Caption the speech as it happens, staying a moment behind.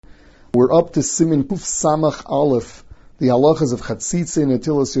We're up to Siman Kuf Samach Aleph, the halachas of Chatzitza and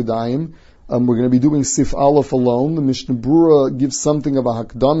Netilas Yadayim. We're going to be doing Sif Aleph alone. The Mishnah Berurah gives something of a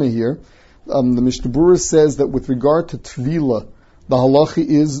hakdama here. The Mishnah Berurah says that with regard to Tvila, the halacha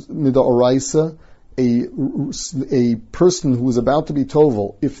is mid'oraisa, a person who is about to be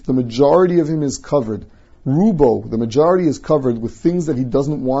tovel, if the majority of him is covered, rubo, the majority is covered with things that he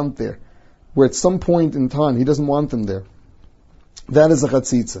doesn't want there, where at some point in time he doesn't want them there, that is a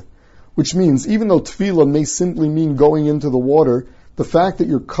chatzitza. Which means, even though tefillah may simply mean going into the water, the fact that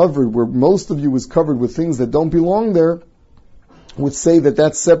you're covered, where most of you is covered with things that don't belong there, would say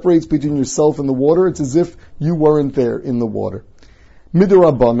that separates between yourself and the water. It's as if you weren't there in the water.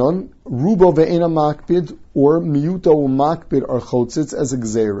 Midrabanon, rubo ve'ena makbid, or miyuto makbid are chotzitz as a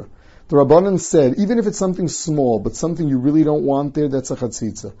gzeira. The Rabbanan said, even if it's something small, but something you really don't want there, that's a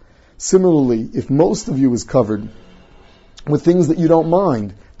chatzitza. Similarly, if most of you is covered with things that you don't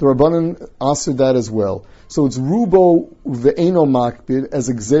mind, the Rabbanan answered that as well. So it's rubo ve'eno makbid as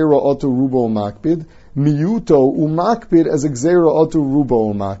a gzeira oto rubo makbid, miyuto umakbid as a gzeira oto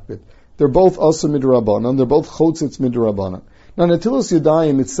rubo makbid. They're both also midrabanan, they're both chotzitz midrabanan. Now, Netilas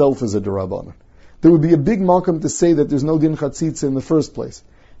Yadayim itself is a derabanan. There would be a big makam to say that there's no din chatzitza in the first place.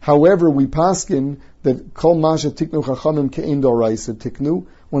 However, we paskin that kol masha tiknu chachamim ke'en doraisa tiknu.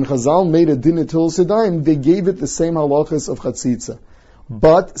 When Chazal made a din Netilas Yadayim, they gave it the same halachas of chatzitza.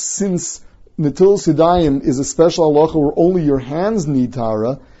 But since Netilas Yadayim is a special halacha where only your hands need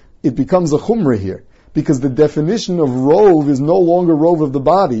tara, it becomes a chumrah here. Because the definition of rov is no longer rov of the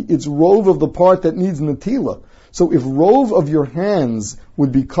body, it's rov of the part that needs natila. So if rov of your hands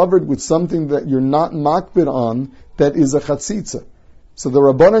would be covered with something that you're not makbid on, that is a chatzitza. So the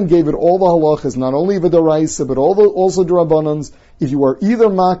Rabbanan gave it all the halachas, not only v'daraisa, but also the Rabbanans. If you are either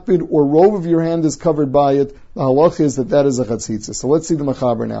makbid or rov of your hand is covered by it, the halacha is that is a chatzitza. So let's see the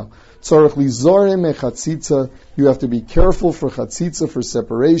mechaber now. Tzarech lizoreh mechatzitza. You have to be careful for chatzitza, for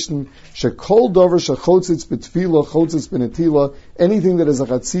separation. Shekol davar shechotzitz b'tfila, chotzitz b'netila. Anything that is a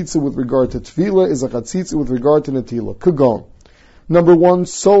chatzitza with regard to tfila is a chatzitza with regard to netila. Kagon. Number one,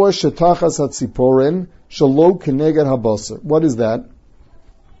 soa shetachas hatziporen shalo keneged habasar. What is that?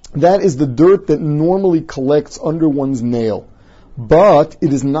 That is the dirt that normally collects under one's nail. But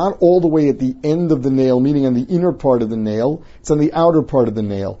it is not all the way at the end of the nail, meaning on the inner part of the nail. It's on the outer part of the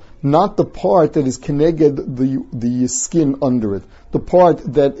nail. Not the part that is keneged the skin under it. The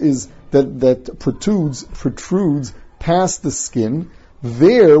part that protrudes past the skin.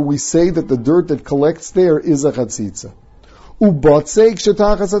 There we say that the dirt that collects there is a chatzitza.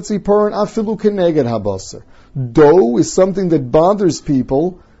 Dough is something that bothers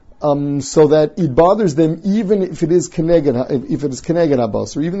people, so that it bothers them even if it is keneged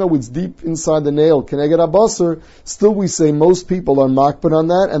habasar. Even though it's deep inside the nail, keneged habasar, still we say most people are makbid on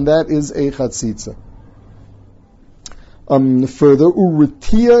that, and that is a chatzitza. Further,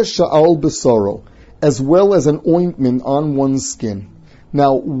 uritia sha'al besoro, as well as an ointment on one's skin.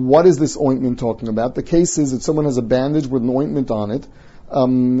 Now, what is this ointment talking about? The case is that someone has a bandage with an ointment on it.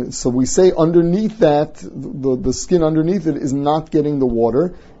 So we say underneath that, the skin underneath it is not getting the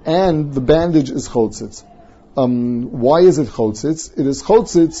water, and the bandage is chotzitz. Why is it chotzitz? It is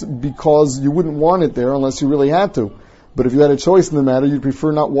chotzitz because you wouldn't want it there unless you really had to. But if you had a choice in the matter, you'd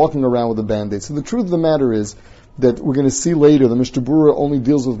prefer not walking around with a band-aid. So the truth of the matter is that we're going to see later, the Mishnah Berurah only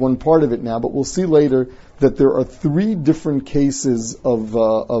deals with one part of it now, but we'll see later that there are three different cases of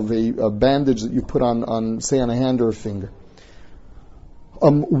a bandage that you put on, say, on a hand or a finger.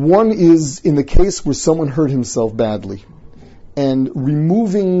 One is in the case where someone hurt himself badly, and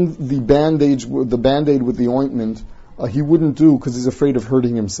removing the band-aid with the ointment, he wouldn't do because he's afraid of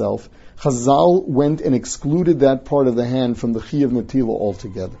hurting himself. Chazal went and excluded that part of the hand from the chi of netila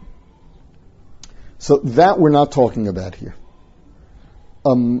altogether. So that we're not talking about here.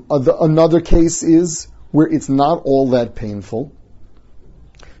 Another case is where it's not all that painful,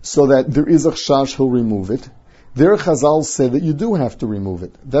 so that there is a chash, he'll remove it. There Chazal said that you do have to remove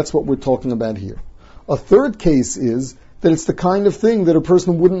it. That's what we're talking about here. A third case is that it's the kind of thing that a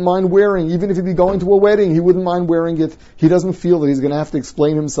person wouldn't mind wearing. Even if he'd be going to a wedding, he wouldn't mind wearing it. He doesn't feel that he's going to have to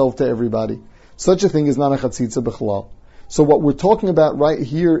explain himself to everybody. Such a thing is not a chatzitza b'chalal. So what we're talking about right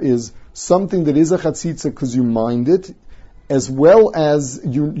here is something that is a chatzitza because you mind it, as well as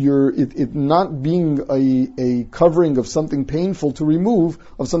it not being a covering of something painful to remove,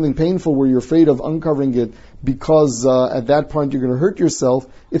 of something painful where you're afraid of uncovering it because at that point you're going to hurt yourself.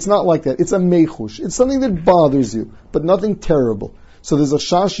 It's not like that. It's a mechush. It's something that bothers you, but nothing terrible. So there's a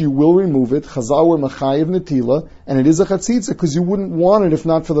shash, you will remove it, chazal or machayev netila, and it is a chatzitza because you wouldn't want it if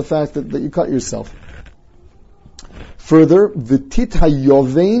not for the fact that you cut yourself. Further, v'tit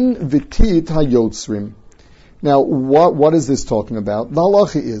hayovein, v'tit hayotzrim. Now, what is this talking about? The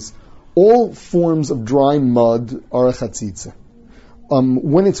halacha is, all forms of dry mud are a chatzitza.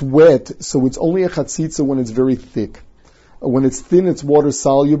 When it's wet, so it's only a chatzitza when it's very thick. When it's thin, it's water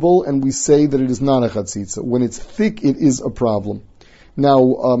soluble, and we say that it is not a chatzitza. When it's thick, it is a problem. Now,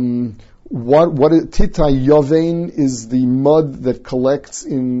 titay yovein is the mud that collects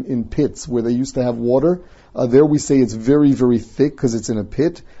in pits where they used to have water. There we say it's very, very thick because it's in a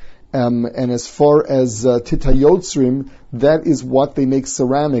pit. And as far as titayotzrim, that is what they make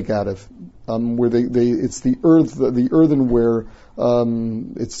ceramic out of. Where it's the earthenware.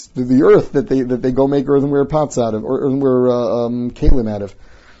 It's the earth that they go make earthenware pots out of, or earthenware kalim out of.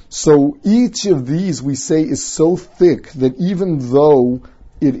 So each of these we say is so thick that even though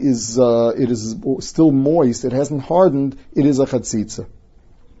it is still moist, it hasn't hardened, it is a chatzitza.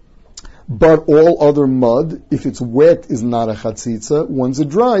 But all other mud, if it's wet, is not a chatzitza. Once it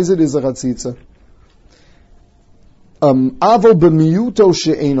dries, it is a chatzitza. Avo b'miyuto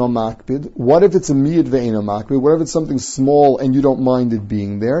she'eino makpid. What if it's a miyut ve'eino makpid? What if it's something small and you don't mind it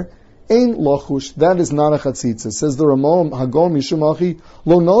being there? Ein lochush. That is not a chatzitza. Says the Ramon Hagom Mishum Achi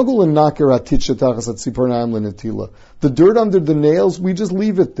lo nagul and naker atit shetachas at tzipornaim lenatila. The dirt under the nails, we just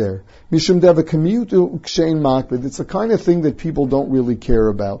leave it there. Mishum deva k'miyuto she'ein makpid. It's a kind of thing that people don't really care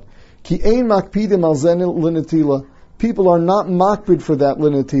about. Ki ein makpidim al zen lenatila. People are not makpid for that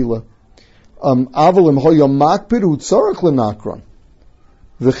lenatila. Avalim hoya makpid hu tzarach lenakron.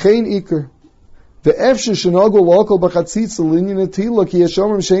 V'chein iker. Ve'efshe shenogul lokal b'chatzitza linyanatila ki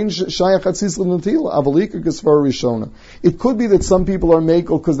yeshomrim shein shayach chatzitza linyanatila. Aval iker gesvar rishona. It could be that some people are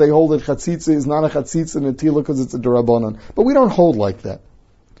makel because they hold that chatzitza is not a chatzitza natila because it's a derabanan. But we don't hold like that.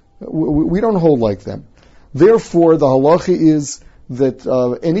 We don't hold like them. Therefore, the halacha is that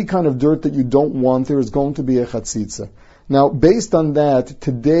any kind of dirt that you don't want there is going to be a chatzitza. Now, based on that,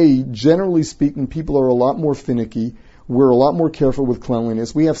 today, generally speaking, people are a lot more finicky. We're a lot more careful with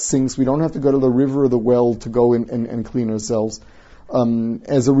cleanliness. We have sinks. We don't have to go to the river or the well to go in and clean ourselves.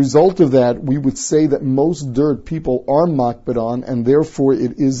 As a result of that, we would say that most dirt people are makbid on, and therefore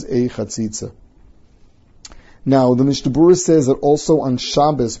it is a chatzitza. Now, the Mishnah Berurah says that also on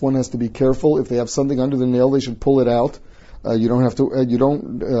Shabbos, one has to be careful. If they have something under the nail, they should pull it out. You don't have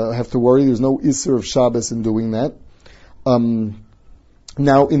to worry. There's no isser of Shabbos in doing that.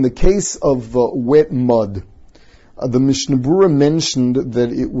 Now, in the case of wet mud, the Mishnah Berurah mentioned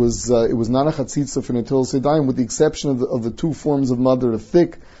that it was not a chatzitza for netilas yadayim, with the exception of the two forms of mud that are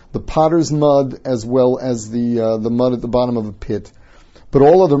thick, the potter's mud as well as the mud at the bottom of a pit. But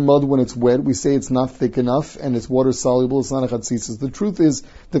all other mud, when it's wet, we say it's not thick enough and it's water soluble. It's not a chatzitza. The truth is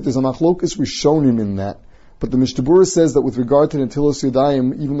that there's a machlokas rishonim in that. But the Mishnah Berurah says that with regard to netilas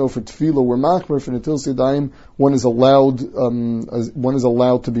yadayim, even though for tefillah we're machmer, for netilas yadayim one is allowed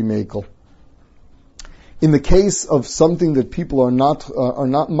to be mekel. In the case of something that people are not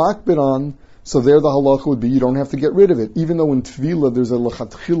makbid on, so there the halacha would be you don't have to get rid of it. Even though in tefillah there's a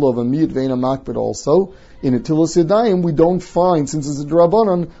lechatchila of a miyut ve'ena makbid also, in netilas yadayim we don't find, since it's a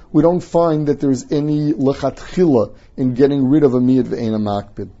drabanan, we don't find that there's any lechatchila in getting rid of a miyut ve'ena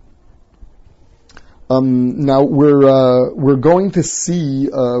makbid. Now we're going to see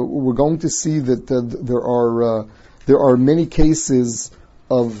that there are many cases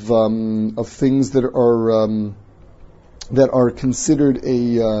of things that are considered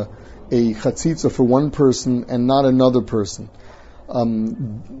a chatzitza for one person and not another person.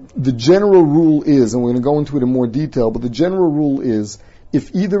 The general rule is, and we're going to go into it in more detail, but the general rule is,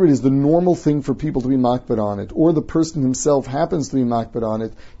 if either it is the normal thing for people to be makbid on it, or the person himself happens to be makbid on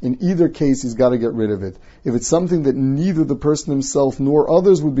it, in either case he's got to get rid of it. If it's something that neither the person himself nor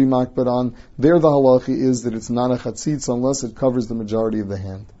others would be makbid on, there the halacha is that it's not a chatzitza unless it covers the majority of the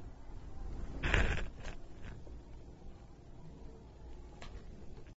hand.